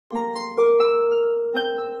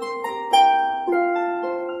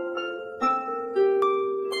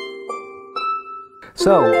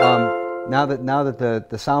So now that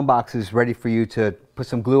the sound box is ready for you to put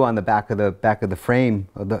some glue on the back of the frame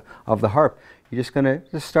of the harp, you're just gonna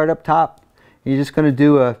start up top. And you're just gonna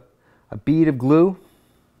do a bead of glue.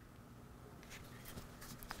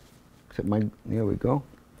 There we go.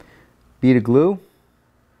 Bead of glue,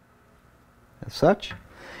 as such,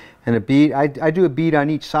 and a bead. I do a bead on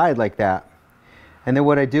each side like that, and then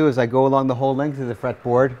what I do is I go along the whole length of the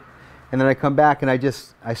fretboard, and then I come back and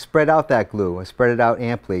I spread out that glue. I spread it out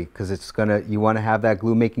amply because you want to have that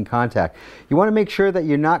glue making contact. You want to make sure that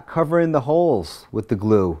you're not covering the holes with the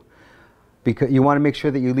glue, because you want to make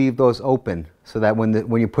sure that you leave those open so that when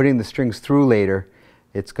you're putting the strings through later,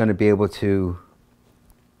 it's going to be able to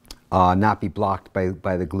not be blocked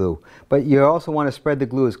by the glue. But you also want to spread the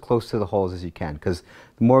glue as close to the holes as you can, because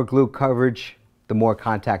the more glue coverage, the more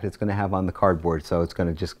contact it's going to have on the cardboard, so it's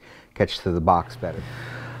going to just catch to the box better.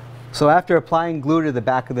 So after applying glue to the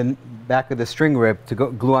back of the string rib to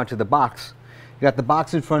glue onto the box, you got the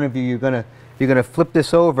box in front of you. You're gonna flip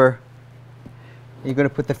this over. You're gonna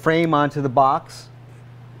put the frame onto the box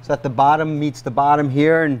so that the bottom meets the bottom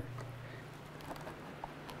here and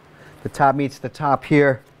the top meets the top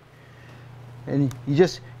here. And you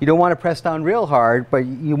don't want to press down real hard, but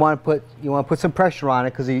you want to put some pressure on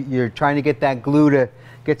it because you're trying to get that glue to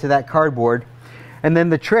get to that cardboard. And then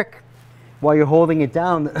the trick, while you're holding it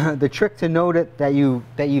down, the trick to note that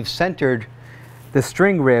you've centered the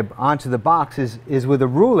string rib onto the box is with a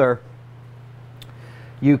ruler.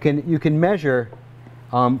 You can measure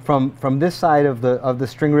from this side of the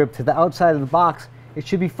string rib to the outside of the box. It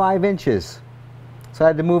should be 5 inches. So I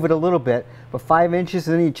had to move it a little bit, but 5 inches,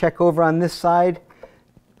 and then you check over on this side,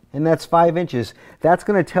 and that's 5 inches. That's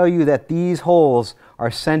going to tell you that these holes are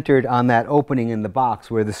centered on that opening in the box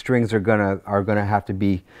where the strings are gonna have to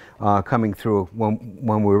be coming through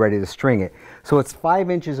when we're ready to string it. So it's 5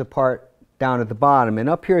 inches apart down at the bottom, and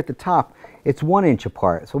up here at the top, it's 1 inch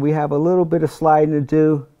apart. So we have a little bit of sliding to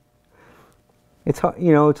do. It's a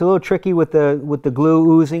little tricky with the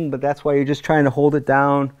glue oozing, but that's why you're just trying to hold it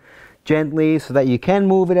down gently so that you can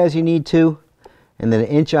move it as you need to. And then 1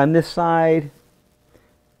 inch on this side,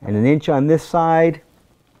 and 1 inch on this side.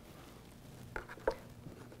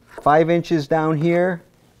 5 inches down here,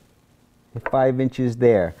 and 5 inches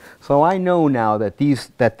there. So I know now that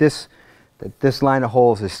this line of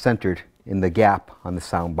holes is centered in the gap on the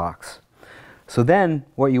sound box. So then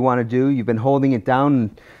what you want to do, you've been holding it down,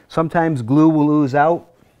 and sometimes glue will ooze out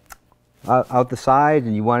the side,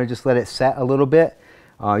 and you want to just let it set a little bit.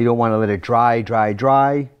 You don't want to let it dry,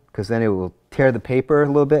 because then it will tear the paper a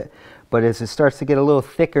little bit. But as it starts to get a little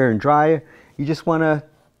thicker and drier, you just want to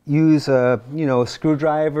use a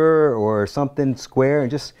screwdriver or something square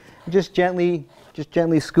and just gently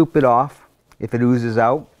scoop it off if it oozes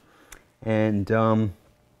out, and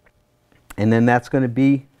then that's going to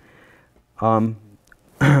be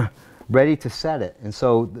ready to set it. And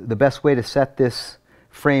so the best way to set this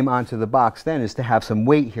frame onto the box then is to have some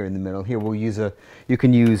weight here in the middle. Here you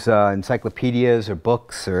can use encyclopedias or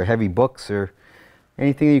books or heavy books or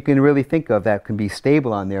anything you can really think of that can be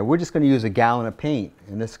stable on there. We're just going to use a gallon of paint,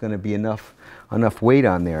 and that's going to be enough weight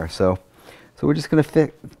on there. So we're just going to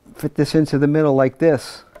fit this into the middle like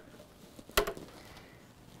this.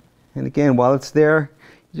 And again, while it's there,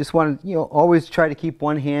 you just want to always try to keep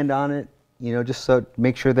one hand on it, just so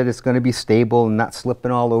make sure that it's going to be stable and not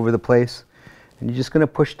slipping all over the place. And you're just going to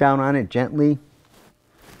push down on it gently,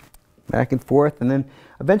 back and forth, and then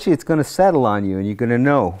eventually it's going to settle on you, and you're going to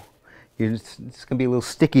know. It's going to be a little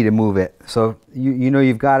sticky to move it. So you know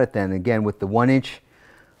you've got it then. Again, with the 1 inch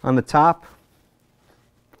on the top,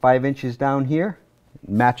 5 inches down here,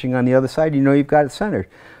 matching on the other side, you know you've got it centered.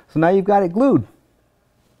 So now you've got it glued,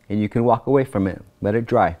 and you can walk away from it. Let it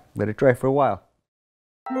dry. Let it dry for a while.